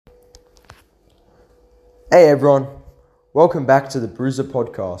Hey everyone, welcome back to the Bruiser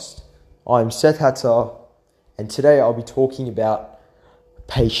Podcast. I'm Seth Hattar, and today I'll be talking about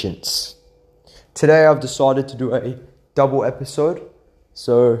patience. Today I've decided to do a double episode,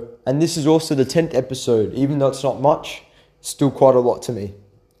 and this is also the 10th episode. Even though it's not much, it's still quite a lot to me.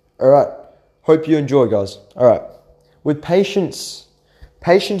 Alright, hope you enjoy, guys. Alright, with patience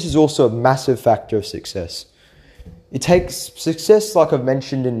is also a massive factor of success. It takes success, like I've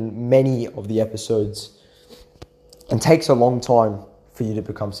mentioned in many of the episodes, and takes a long time for you to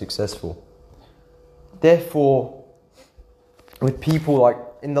become successful. Therefore, with people like,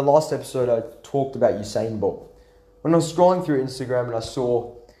 in the last episode I talked about Usain Bolt. When I was scrolling through Instagram and I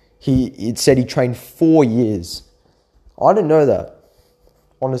saw it said he trained 4 years. I didn't know that,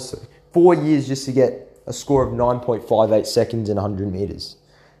 honestly. 4 years just to get a score of 9.58 seconds in 100 meters.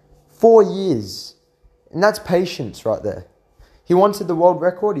 4 years. And that's patience right there. He wanted the world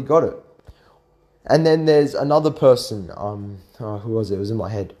record, he got it. And then there's another person, who was it? It was in my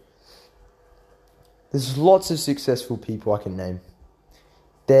head. There's lots of successful people I can name.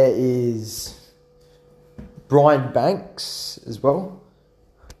 There is Brian Banks as well.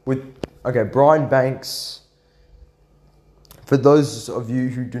 Brian Banks, for those of you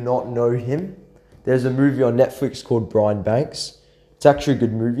who do not know him, there's a movie on Netflix called Brian Banks. It's actually a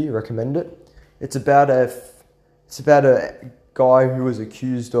good movie, I recommend it. It's about a guy who was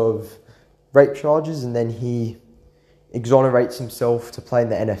accused of rape charges, and then he exonerates himself to play in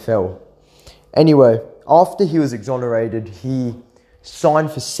the NFL. Anyway, after he was exonerated, he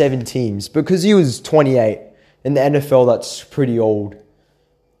signed for 7 teams. Because he was 28, in the NFL that's pretty old.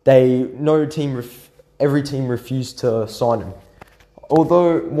 Every team refused to sign him.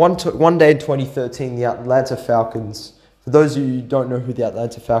 Although one day in 2013, the Atlanta Falcons, for those of you who don't know who the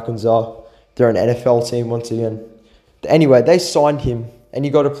Atlanta Falcons are, they're an NFL team once again. Anyway, they signed him, and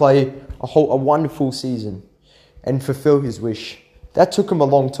he got to play a wonderful season and fulfill his wish. That took him a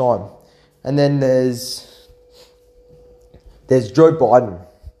long time. And then there's Joe Biden.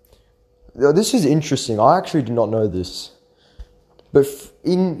 This is interesting. I actually did not know this. But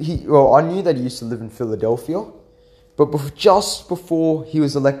I knew that he used to live in Philadelphia. But just before he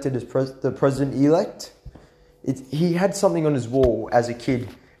was elected as the president-elect, he had something on his wall as a kid.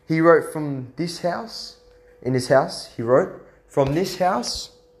 He wrote from this house, in his house, he wrote, "From this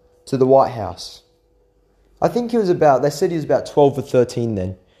house to the White House." I think they said he was about 12 or 13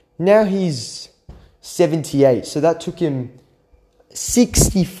 then. Now he's 78, so that took him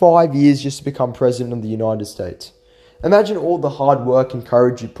 65 years just to become president of the United States. Imagine all the hard work and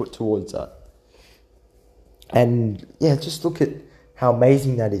courage you put towards that. And yeah, just look at how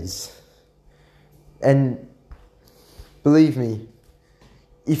amazing that is. And believe me,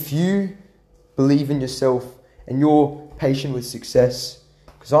 if you believe in yourself and you're patient with success,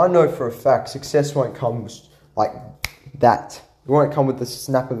 because I know for a fact success won't come like that. It won't come with the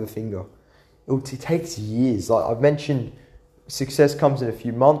snap of a finger. It takes years. Like I've mentioned, success comes in a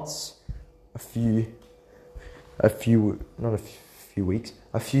few months, a few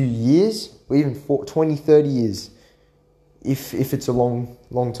years, or even 20, 30 years, if it's a long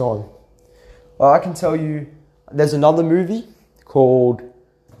time. I can tell you, there's another movie called,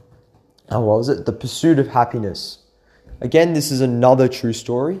 The Pursuit of Happiness. Again, this is another true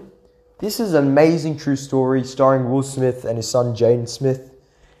story. This is an amazing true story starring Will Smith and his son Jaden Smith.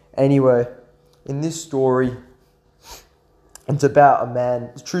 Anyway, in this story, it's about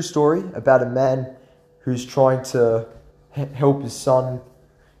a true story about a man who's trying to help his son.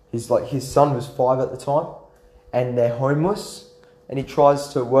 His son was 5 at the time, and they're homeless, and he tries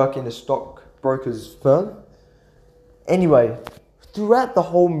to work in a stockbroker's firm. Anyway, throughout the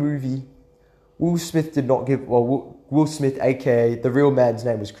whole movie, Will Smith, aka the real man's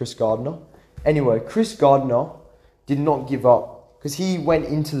name was Chris Gardner. Anyway, Chris Gardner did not give up, because he went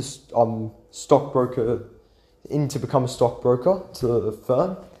into the to become a stockbroker to the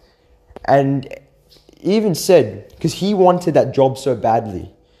firm, and even said, because he wanted that job so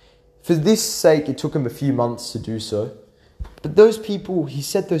badly, for this sake it took him a few months to do so. But he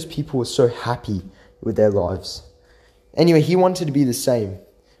said those people were so happy with their lives. Anyway, he wanted to be the same,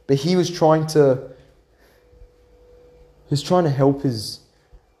 but he was trying to help his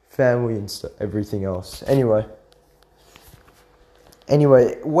family and everything else. Anyway,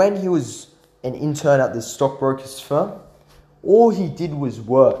 when he was an intern at the stockbroker's firm, all he did was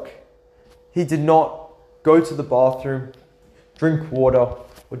work. He did not go to the bathroom, drink water,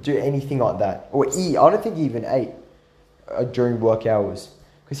 or do anything like that, or eat. I don't think he even ate during work hours,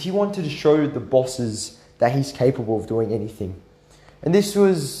 because he wanted to show the bosses that he's capable of doing anything. And this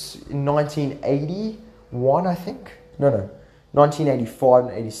was in 1981, I think. No, 1985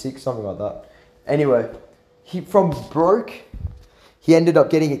 and 86, something like that. Anyway, from broke, he ended up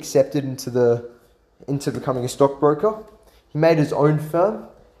getting accepted into becoming a stockbroker. He made his own firm,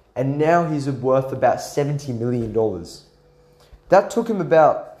 and now he's worth about $70 million. That took him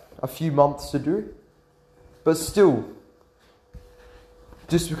about a few months to do, but still,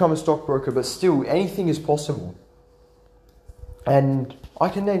 just become a stockbroker, but still, anything is possible. And I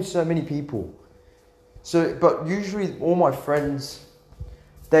can name so many people. But usually all my friends,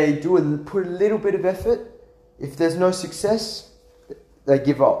 they put a little bit of effort. If there's no success, they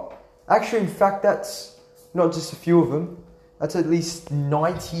give up. Actually, in fact, that's not just a few of them. That's at least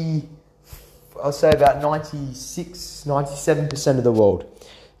 90, I'll say about 96, 97% of the world.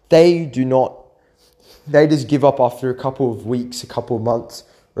 They just give up after a couple of weeks, a couple of months,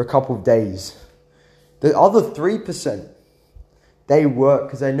 or a couple of days. The other 3%, they work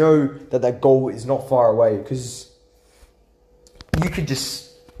because they know that that goal is not far away. Because you could just...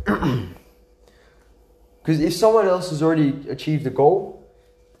 Because if someone else has already achieved the goal,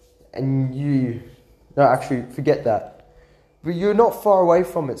 and you... No, actually, forget that. But you're not far away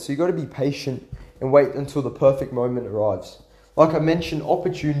from it, so you've got to be patient and wait until the perfect moment arrives. Like I mentioned,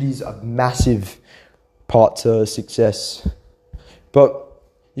 opportunities are a massive part to success. But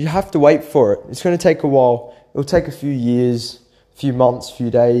you have to wait for it. It's going to take a while. It'll take a few years, a few months, a few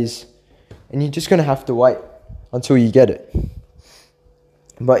days. And you're just going to have to wait until you get it.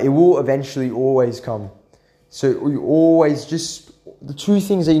 But it will eventually always come. So you always the two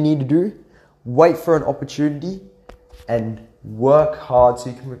things that you need to do: wait for an opportunity and work hard so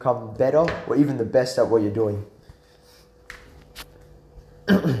you can become better or even the best at what you're doing.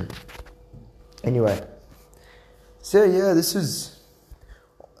 Anyway, so yeah, there's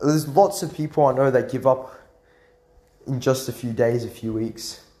lots of people I know that give up in just a few days, a few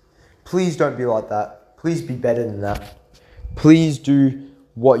weeks. Please don't be like that. Please be better than that. Please do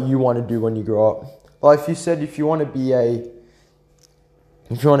what you want to do when you grow up. Like if you want to be a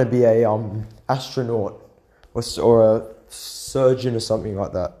astronaut or a surgeon or something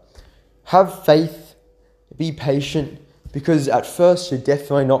like that, have faith, be patient, because at first you're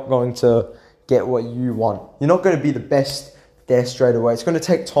definitely not going to get what you want. You're not going to be the best there straight away. It's going to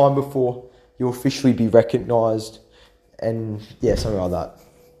take time before you'll officially be recognized, and yeah, something like that.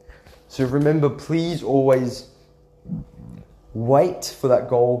 So remember, please always wait for that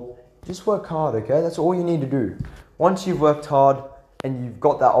goal. Just work hard, okay? That's all you need to do. Once you've worked hard and you've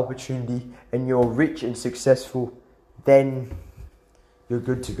got that opportunity and you're rich and successful, then you're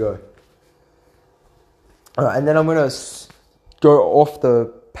good to go. Alright, and then I'm going to go off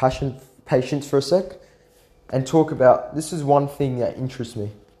the patience for a sec and talk about, this is one thing that interests me.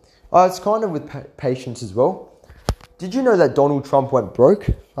 It's kind of with patience as well. Did you know that Donald Trump went broke?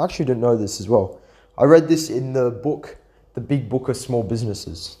 I actually didn't know this as well. I read this in the book, The Big Book of Small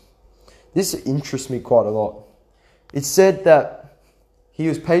Businesses. This interests me quite a lot. It said that he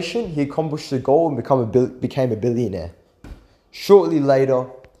was patient, he accomplished the goal and became a billionaire. Shortly later,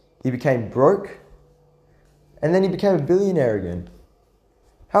 he became broke, and then he became a billionaire again.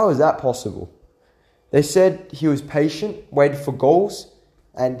 How is that possible? They said he was patient, waited for goals,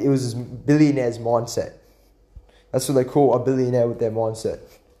 and it was his billionaire's mindset. That's what they call a billionaire with their mindset.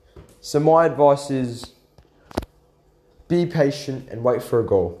 So my advice is, be patient and wait for a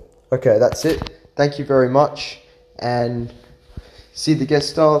goal. Okay, that's it. Thank you very much, and see the guest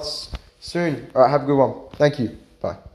stars soon. Alright, have a good one. Thank you. Bye.